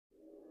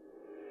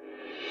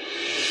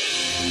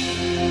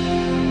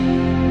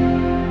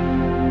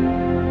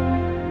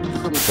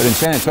But in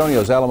San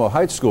Antonio's Alamo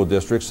Heights School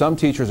District, some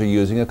teachers are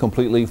using a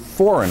completely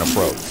foreign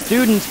approach.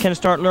 Students can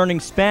start learning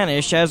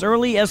Spanish as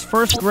early as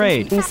first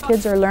grade. These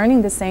kids are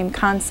learning the same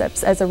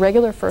concepts as a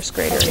regular first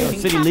grader.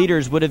 City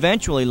leaders would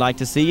eventually like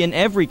to see in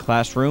every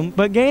classroom,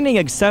 but gaining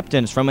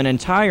acceptance from an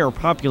entire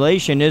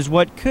population is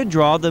what could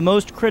draw the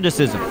most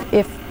criticism.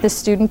 If the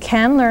student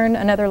can learn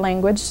another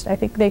language, I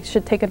think they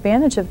should take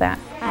advantage of that.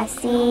 I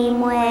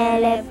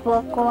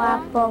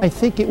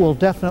think it will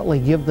definitely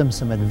give them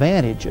some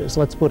advantages,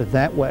 let's put it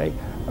that way.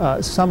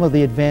 Some of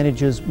the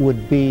advantages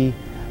would be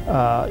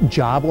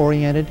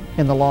job-oriented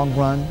in the long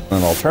run.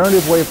 An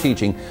alternative way of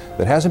teaching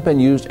that hasn't been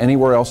used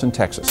anywhere else in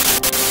Texas.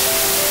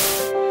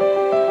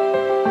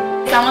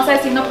 Estamos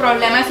haciendo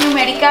problemas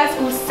numéricas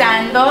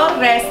usando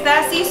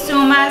restas y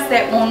sumas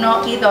de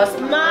 1 y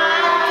 2.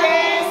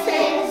 Martes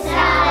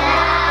ensalada,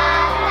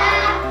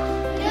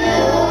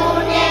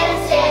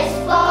 lunes es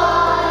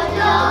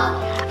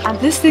pollo.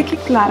 Antes de que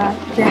Clara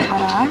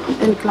dejara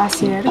el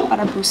glaciar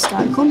para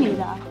buscar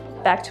comida.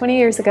 Back 20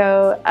 years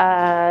ago,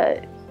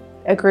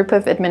 a group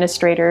of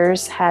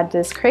administrators had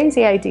this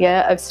crazy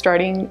idea of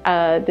starting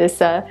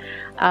this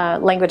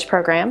language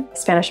program,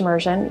 Spanish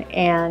Immersion,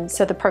 and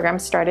so the program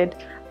started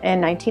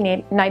in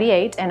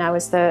 1998, and I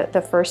was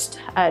the first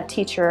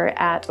teacher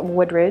at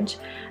Woodridge.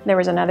 There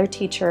was another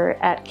teacher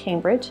at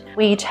Cambridge.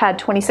 We each had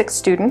 26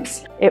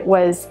 students. It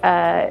was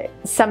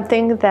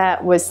something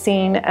that was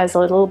seen as a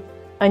little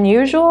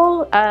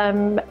unusual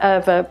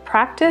of a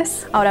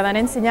practice. Ahora van a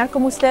enseñar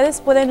cómo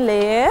ustedes pueden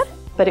leer.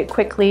 But it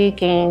quickly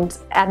gained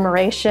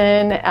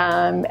admiration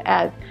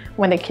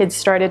when the kids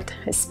started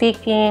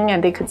speaking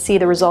and they could see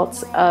the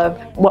results of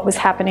what was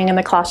happening in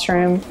the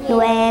classroom.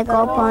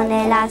 Luego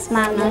pone las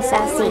manos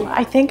así.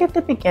 I think at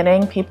the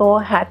beginning people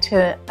had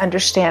to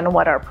understand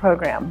what our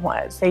program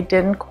was. They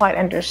didn't quite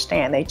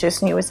understand. They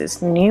just knew it was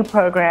this new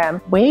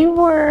program. We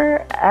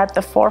were at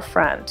the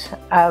forefront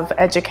of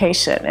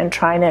education and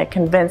trying to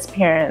convince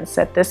parents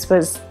that this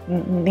was,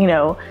 you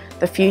know,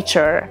 the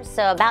future.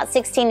 So about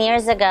 16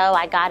 years ago,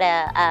 I got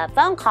a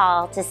phone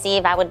call to see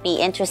if I would be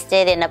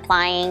interested in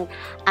applying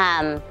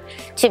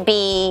to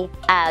be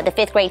the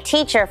 5th grade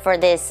teacher for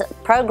this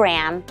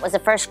program. It was the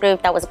first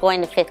group that was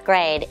going to 5th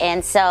grade.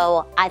 And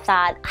so I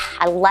thought,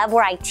 I love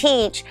where I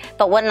teach,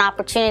 but what an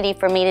opportunity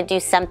for me to do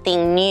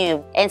something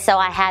new. And so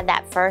I had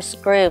that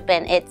first group,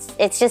 and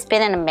it's just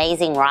been an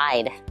amazing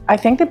ride. I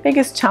think the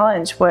biggest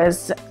challenge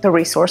was the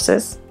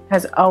resources.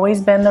 Has always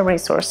been the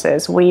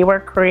resources. We were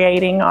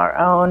creating our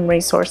own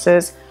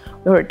resources.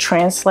 We were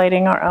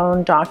translating our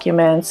own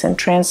documents and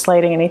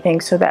translating anything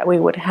so that we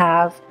would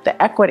have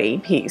the equity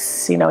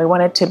piece. You know, we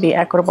wanted to be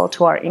equitable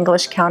to our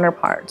English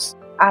counterparts.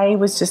 I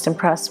was just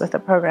impressed with the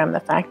program, the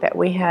fact that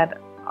we had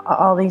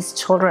all these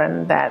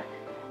children that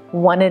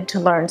wanted to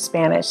learn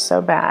Spanish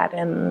so bad,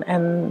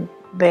 and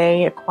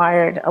they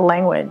acquired a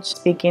language,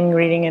 speaking,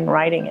 reading, and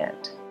writing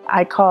it.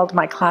 I called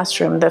my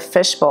classroom the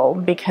fishbowl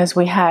because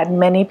we had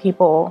many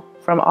people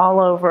from all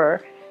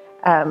over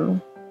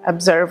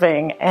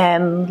observing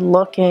and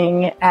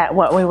looking at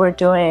what we were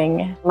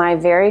doing. My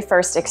very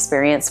first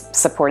experience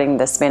supporting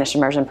the Spanish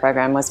Immersion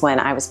program was when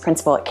I was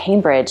principal at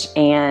Cambridge,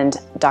 and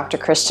Dr.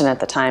 Christian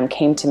at the time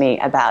came to me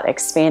about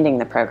expanding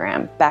the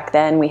program. Back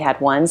then we had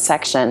one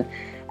section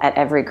at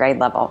every grade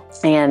level,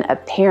 and a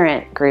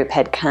parent group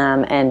had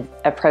come and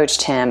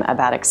approached him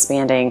about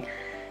expanding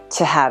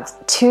to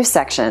have 2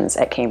 sections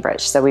at Cambridge.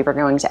 So we were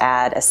going to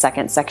add a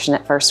 2nd section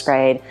at 1st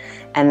grade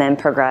and then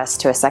progress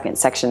to a 2nd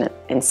section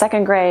in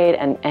 2nd grade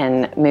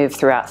and move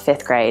throughout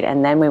 5th grade.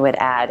 And then we would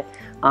add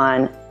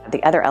on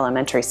the other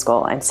elementary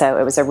school. And so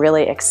it was a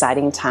really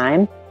exciting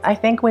time. I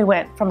think we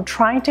went from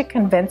trying to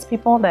convince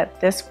people that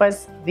this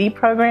was the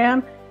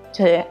program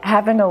to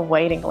having a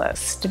waiting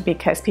list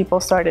because people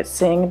started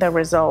seeing the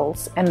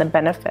results and the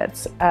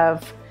benefits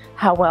of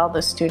how well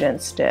the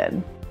students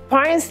did.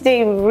 Parents,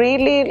 they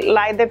really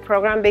like the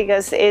program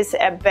because it's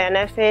a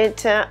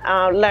benefit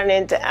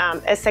learning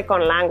a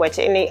second language,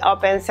 and it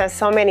opens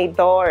so many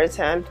doors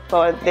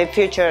for the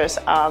futures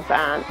of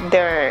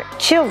their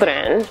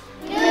children.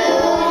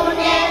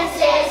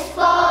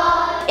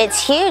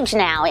 It's huge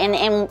now,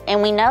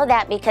 and we know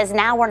that because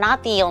now we're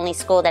not the only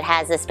school that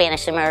has the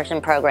Spanish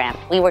Immersion program.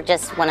 We were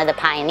just one of the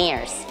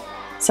pioneers.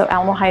 So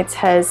Alamo Heights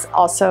has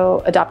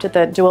also adopted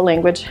the dual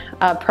language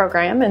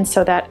program, and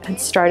so that had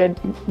started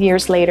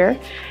years later.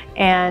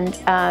 And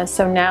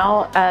so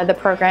now the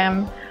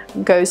program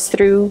goes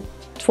through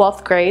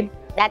 12th grade.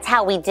 That's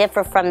how we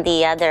differ from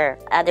the other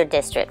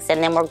districts,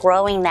 and then we're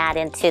growing that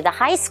into the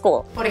high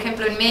school. Por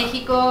ejemplo, en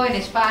México, en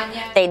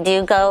España. They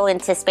do go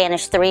into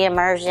Spanish 3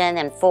 immersion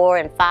and 4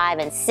 and 5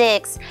 and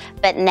 6,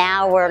 but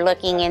now we're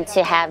looking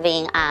into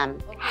having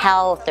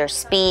health or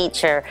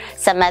speech or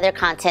some other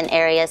content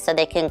areas so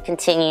they can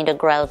continue to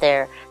grow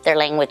their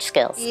language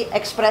skills. Y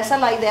expresa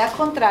la idea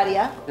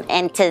contraria.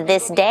 And to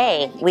this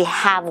day, we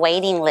have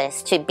waiting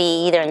lists to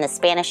be either in the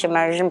Spanish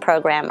Immersion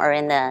program or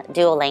in the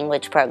dual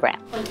language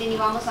program.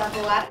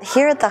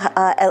 Here at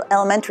the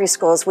elementary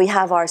schools, we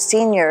have our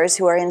seniors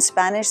who are in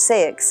Spanish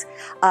 6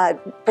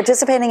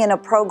 participating in a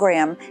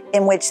program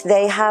in which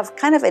they have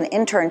kind of an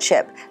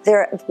internship.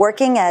 They're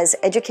working as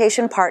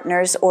education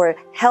partners or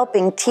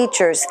helping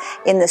teachers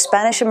in the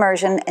Spanish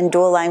Immersion and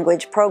dual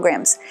language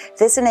programs.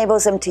 This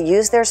enables them to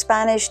use their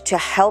Spanish to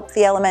help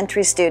the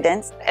elementary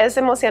students. Es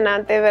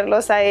emocionante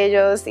verlos a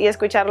ellos y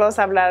escucharlos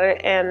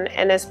hablar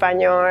en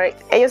español.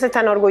 Ellos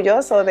están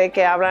orgullosos de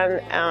que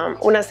hablan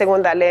una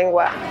segunda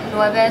lengua.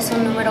 9 es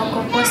un número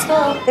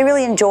compuesto. They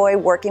really enjoy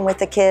working with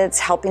the kids,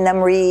 helping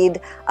them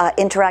read,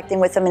 interacting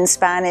with them in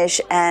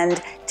Spanish,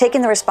 and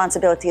taking the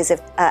responsibility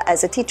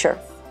as a teacher.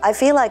 I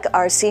feel like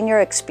our senior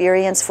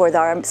experience for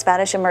our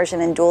Spanish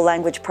Immersion and dual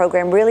language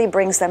program really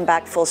brings them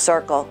back full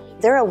circle.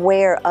 They're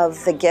aware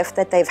of the gift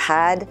that they've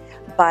had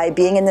by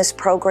being in this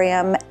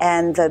program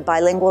and the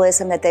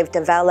bilingualism that they've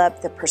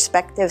developed, the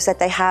perspectives that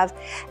they have,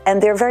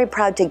 and they're very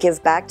proud to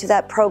give back to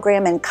that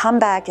program and come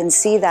back and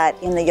see that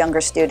in the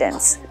younger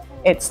students.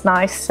 It's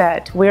nice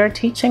that we're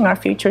teaching our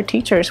future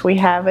teachers. We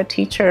have a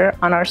teacher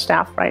on our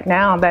staff right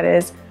now that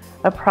is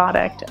a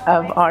product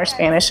of our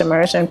Spanish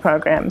Immersion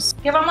programs.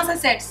 ¿Qué vamos a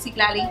hacer,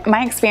 Citlali?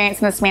 My experience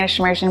in the Spanish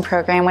Immersion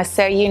program was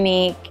so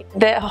unique.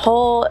 The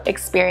whole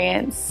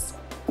experience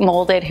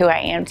molded who I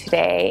am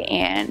today,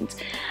 and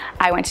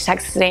I went to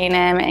Texas A&M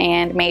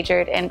and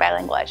majored in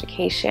bilingual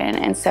education,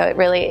 and so it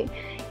really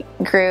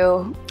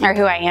grew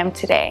who I am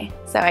today.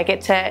 So I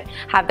get to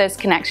have those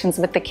connections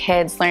with the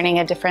kids, learning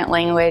a different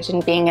language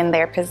and being in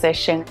their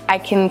position. I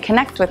can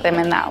connect with them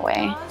in that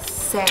way.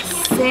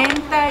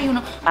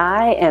 61.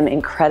 I am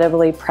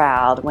incredibly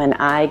proud when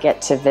I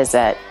get to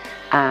visit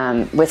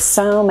with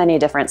so many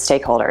different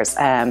stakeholders.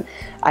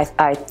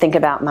 I think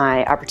about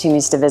my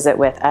opportunities to visit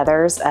with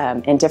others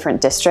in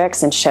different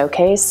districts and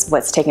showcase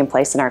what's taking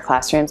place in our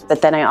classrooms.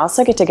 But then I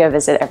also get to go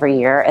visit every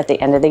year at the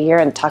end of the year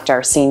and talk to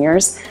our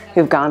seniors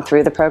who've gone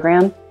through the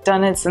program.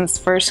 Done it since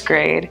first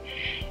grade,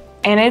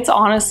 and it's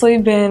honestly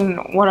been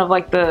one of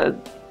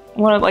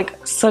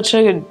such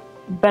a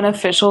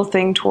beneficial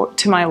thing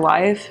to my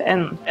life.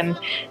 And I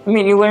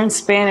mean, you learn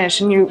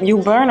Spanish and you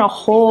learn a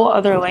whole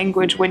other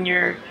language when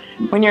you're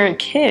a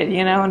kid,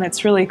 you know, and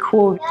it's really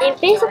cool.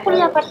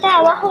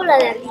 The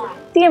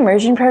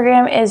immersion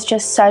program is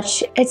just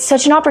such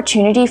an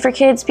opportunity for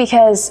kids,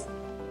 because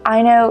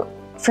I know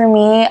for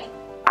me,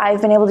 I've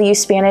been able to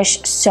use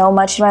Spanish so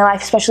much in my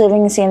life, especially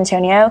living in San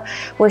Antonio.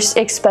 We're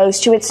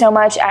exposed to it so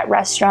much at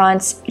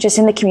restaurants, just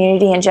in the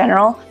community in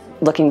general.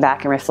 Looking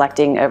back and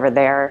reflecting over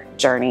their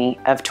journey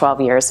of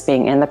 12 years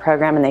being in the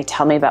program, and they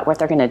tell me about what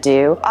they're going to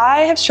do.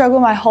 I have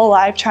struggled my whole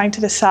life trying to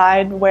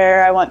decide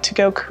where I want to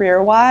go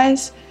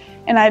career-wise,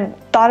 and I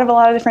thought of a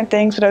lot of different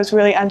things, but I was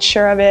really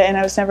unsure of it, and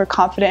I was never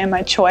confident in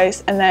my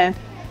choice. And then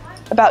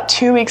about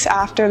 2 weeks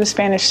after the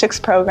Spanish 6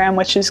 program,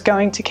 which is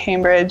going to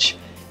Cambridge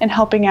and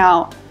helping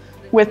out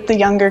with the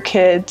younger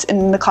kids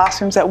in the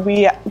classrooms that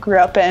we grew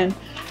up in,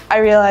 I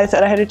realized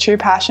that I had a true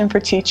passion for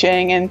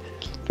teaching and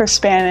for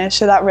Spanish,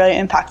 so that really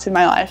impacted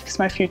my life because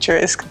my future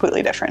is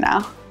completely different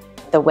now.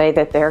 The way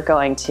that they're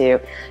going to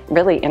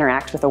really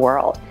interact with the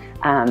world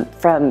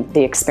from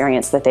the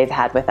experience that they've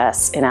had with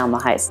us in Alma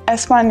Heights.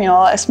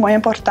 Español es muy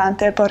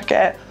importante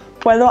porque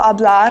puedo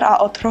hablar a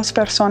otras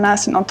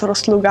personas en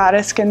otros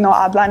lugares que no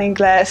hablan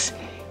inglés,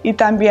 y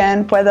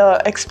también puedo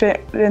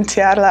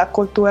experienciar la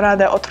cultura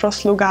de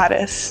otros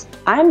lugares.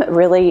 I'm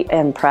really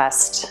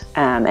impressed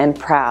and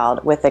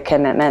proud with the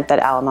commitment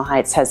that Alma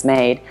Heights has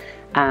made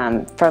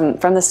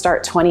from the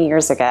start 20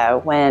 years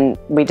ago, when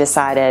we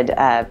decided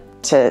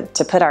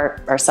to put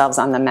ourselves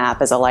on the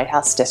map as a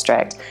lighthouse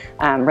district,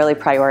 really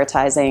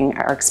prioritizing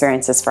our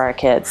experiences for our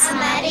kids.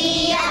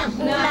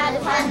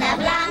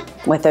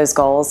 With those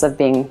goals of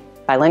being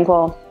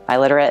bilingual,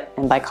 biliterate,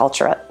 and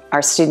biculturate.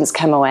 Our students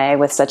come away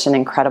with such an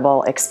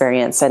incredible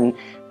experience and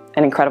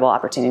an incredible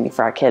opportunity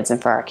for our kids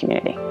and for our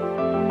community.